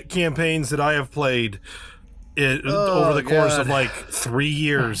and a bit campaigns that I have played over the course of 3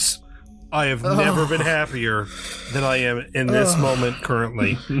 years. I have never been happier than I am in this moment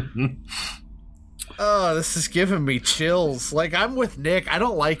currently. Oh, this is giving me chills. Like, I'm with Nick. I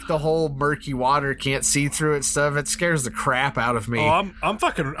don't like the whole murky water, can't see through it stuff. It scares the crap out of me. Oh, I'm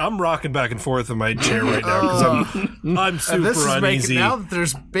rocking back and forth in my chair right now because I'm super this is uneasy. Now that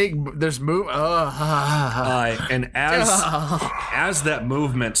there's move. And as that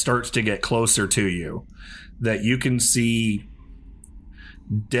movement starts to get closer to you, that you can see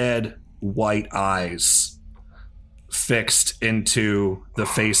dead white eyes fixed into the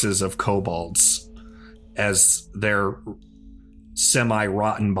faces of kobolds as their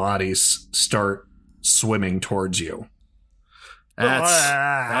semi-rotten bodies start swimming towards you.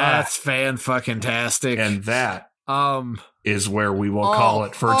 That's fan-fucking-tastic. And that is where we will call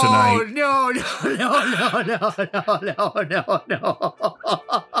it for tonight. No.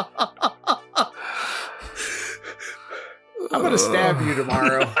 I'm going to stab you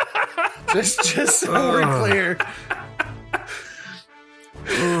tomorrow. just so we're clear.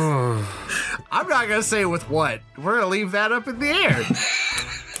 I'm not going to say with what. We're going to leave that up in the air.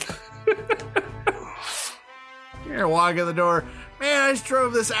 You're going to walk in the door. Man, I just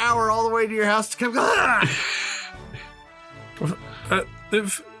drove this hour all the way to your house to come.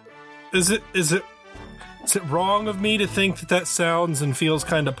 Is it wrong of me to think that sounds and feels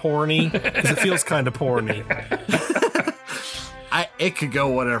kind of porny? Because it feels kind of porny. It could go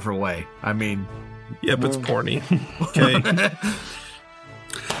whatever way. I mean, yep, it's porny. Okay.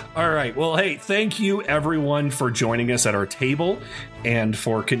 All right. Well, hey, thank you everyone for joining us at our table and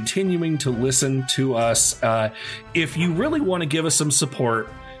for continuing to listen to us. If you really want to give us some support,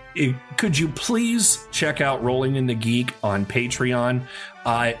 could you please check out Rolling in the Geek on Patreon?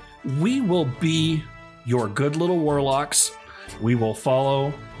 We will be your good little warlocks. We will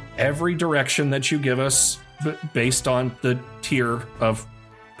follow every direction that you give us based on the tier of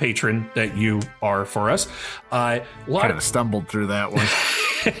patron that you are for us. Kind of stumbled through that one.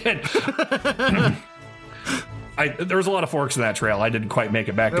 There was a lot of forks in that trail. I didn't quite make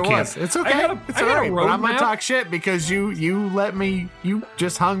it back to camp. It's okay. It's all right. But I'm gonna talk shit because you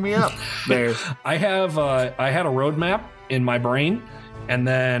just hung me up there. I had a roadmap in my brain, and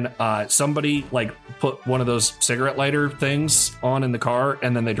then somebody put one of those cigarette lighter things on in the car,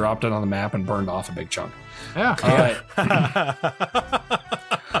 and then they dropped it on the map and burned off a big chunk. Yeah.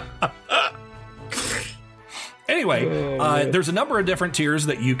 Anyway, there's a number of different tiers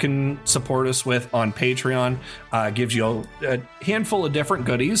that you can support us with on Patreon. Gives you a handful of different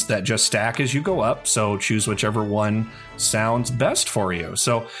goodies that just stack as you go up. So choose whichever one sounds best for you.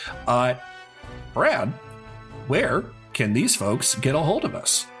 So, Brad, where can these folks get a hold of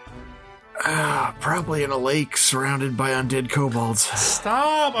us? Probably in a lake surrounded by undead kobolds.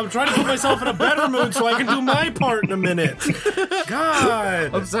 Stop! I'm trying to put myself in a better mood so I can do my part in a minute.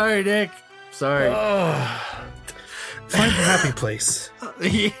 God! I'm sorry, Nick. Sorry. Find a happy place.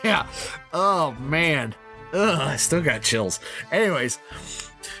 Yeah. Oh, man. I still got chills. Anyways,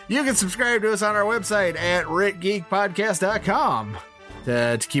 you can subscribe to us on our website at ritgeekpodcast.com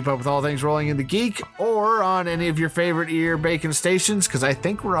to keep up with all things Rolling in the Geek, or on any of your favorite ear bacon stations, because I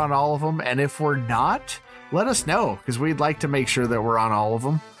think we're on all of them. And if we're not, let us know, because we'd like to make sure that we're on all of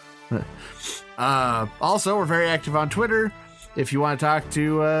them. Also, we're very active on Twitter. If you want to talk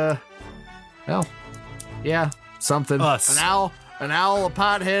to, something. Us. An owl, a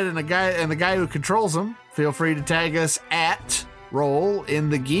pothead, and the guy who controls them, feel free to tag us at Roll in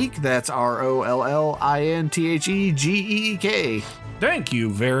the Geek. That's ROLLINTHEGEEK. Thank you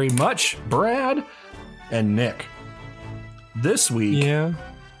very much, Brad and Nick. This week,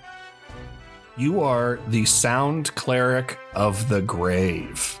 you are the sound cleric of the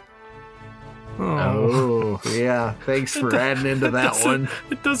grave. Oh, yeah. Thanks for adding into that one.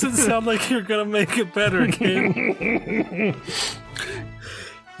 It doesn't sound like you're going to make it better, kid.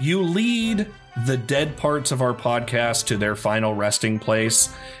 You lead the dead parts of our podcast to their final resting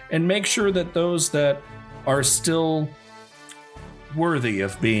place and make sure that those that are still worthy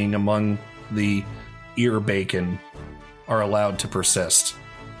of being among the ear bacon are allowed to persist.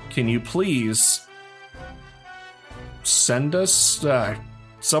 Can you please send us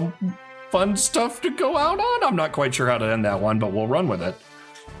some fun stuff to go out on? I'm not quite sure how to end that one, but we'll run with it.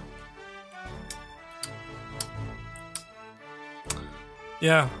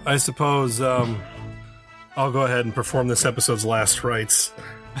 Yeah, I suppose I'll go ahead and perform this episode's last rites.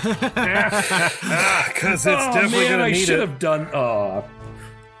 Because it's definitely going to need it. I should have done...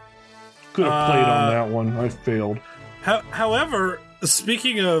 could have played on that one. I failed. However,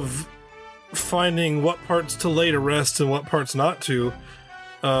 speaking of finding what parts to lay to rest and what parts not to,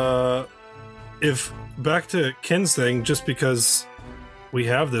 if back to Ken's thing, just because we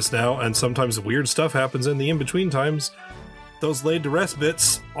have this now and sometimes weird stuff happens in the in-between times, those laid to rest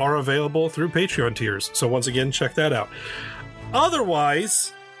bits are available through Patreon tiers. So once again, check that out.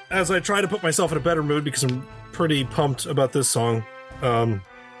 Otherwise, as I try to put myself in a better mood because I'm pretty pumped about this song, we're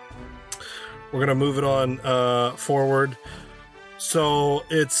going to move it on forward. So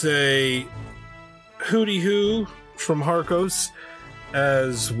it's a hooty hoo from Harkos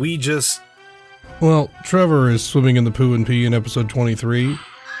as we just... Well, Trevor is swimming in the poo and pee in episode 23.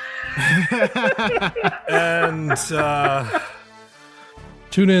 And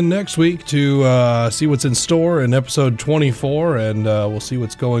tune in next week to see what's in store in episode 24, and we'll see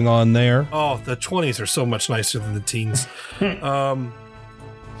what's going on there. Oh, the 20s are so much nicer than the teens.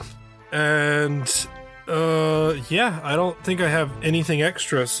 Yeah, I don't think I have anything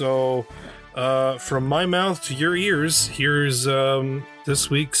extra, so from my mouth to your ears, here's this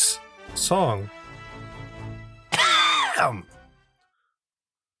week's song.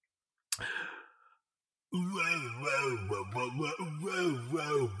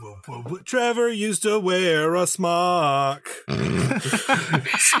 Trevor used to wear a smock,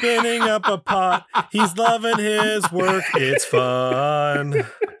 spinning up a pot. He's loving his work. It's fun.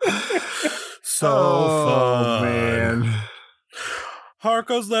 So fun. Man.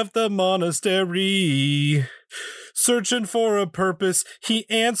 Harkos left the monastery, searching for a purpose. He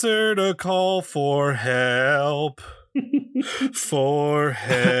answered a call for help. For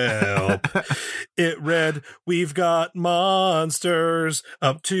help. It read, "We've got monsters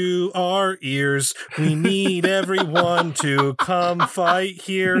up to our ears. We need everyone to come fight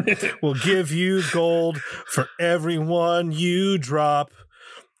here. We'll give you gold for everyone you drop.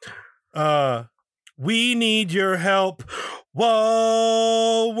 We need your help.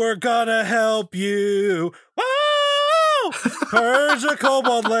 Whoa, we're gonna help you. Whoa! Purge a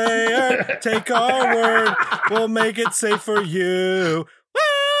kobold lair. Take our word. We'll make it safe for you.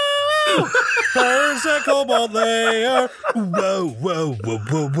 Whoa! Purge a kobold lair. Whoa, whoa, whoa,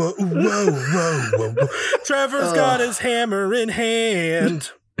 whoa, whoa, whoa, whoa, whoa. Trevor's got his hammer in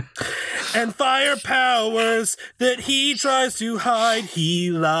hand. And fire powers that he tries to hide. He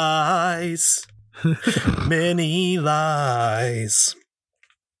lies. Many lies.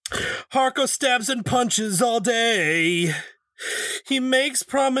 Harko stabs and punches all day. He makes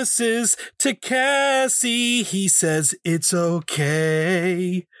promises to Cassie. He says it's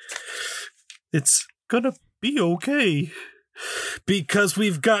okay. It's gonna be okay. Because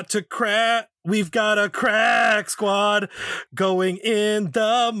we've got a crack squad going in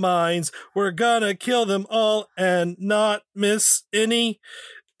the mines. We're gonna kill them all and not miss any.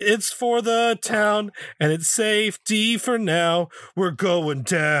 It's for the town, and it's safety for now. We're going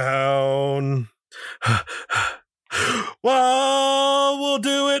down. Whoa, we'll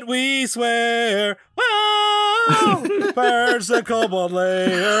do it, we swear. Whoa! Purge the kobold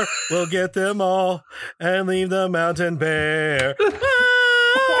lair. We'll get them all and leave the mountain bare.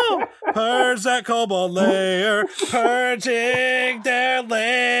 Whoa! Purge that kobold lair. Purging their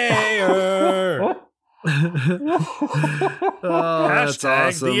lair. Hashtag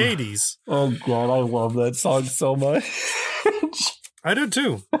awesome. The 80s. Oh god, I love that song so much. I do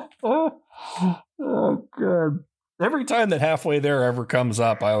too. Oh god. Every time that Halfway There ever comes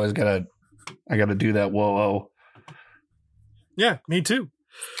up, I gotta do that whoa. Yeah, me too.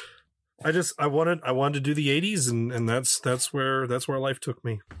 I wanted to do the 80s, and that's where life took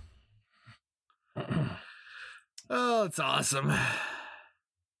me. Oh, it's awesome.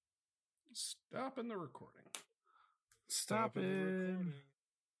 Stopping the recording. Stop it.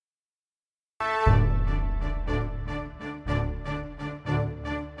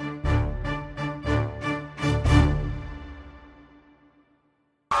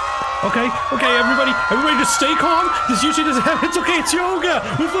 Okay, everybody just stay calm. This usually doesn't happen. It's okay, it's yoga.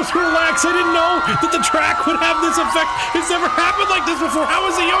 We're supposed to relax. I didn't know that the track would have this effect. It's never happened like this before. How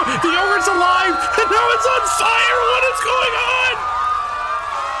is the yogurt's alive? And now it's on fire. What is going on?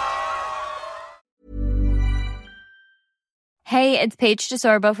 Hey, it's Paige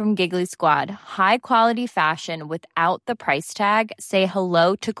DeSorbo from Giggly Squad. High quality fashion without the price tag. Say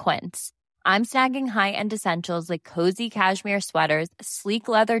hello to Quince. I'm snagging high-end essentials like cozy cashmere sweaters, sleek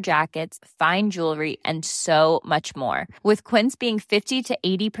leather jackets, fine jewelry, and so much more. With Quince being 50 to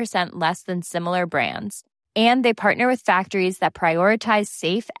 80% less than similar brands. And they partner with factories that prioritize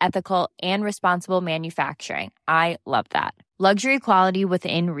safe, ethical, and responsible manufacturing. I love that. Luxury quality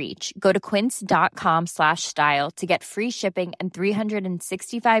within reach. Go to quince.com/style to get free shipping and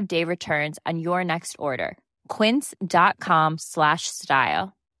 365-day returns on your next order.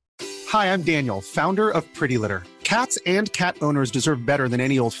 Quince.com/style. Hi, I'm Daniel, founder of Pretty Litter. Cats and cat owners deserve better than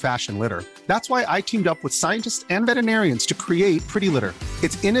any old-fashioned litter. That's why I teamed up with scientists and veterinarians to create Pretty Litter.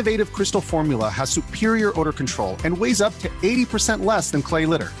 Its innovative crystal formula has superior odor control and weighs up to 80% less than clay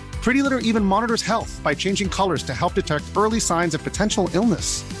litter. Pretty Litter even monitors health by changing colors to help detect early signs of potential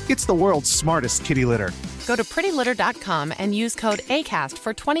illness. It's the world's smartest kitty litter. Go to prettylitter.com and use code ACAST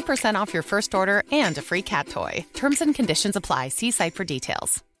for 20% off your first order and a free cat toy. Terms and conditions apply. See site for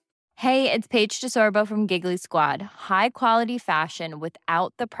details. Hey, it's Paige DeSorbo from Giggly Squad. High quality fashion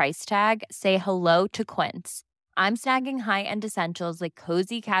without the price tag. Say hello to Quince. I'm snagging high-end essentials like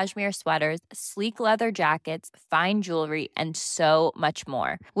cozy cashmere sweaters, sleek leather jackets, fine jewelry, and so much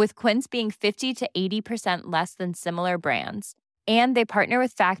more. With Quince being 50 to 80% less than similar brands. And they partner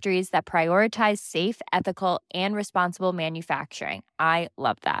with factories that prioritize safe, ethical, and responsible manufacturing. I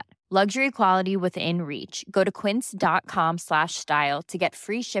love that. Luxury quality within reach. Go to quince.com/style to get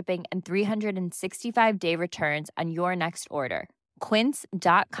free shipping and 365-day returns on your next order.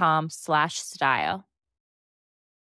 Quince.com/style.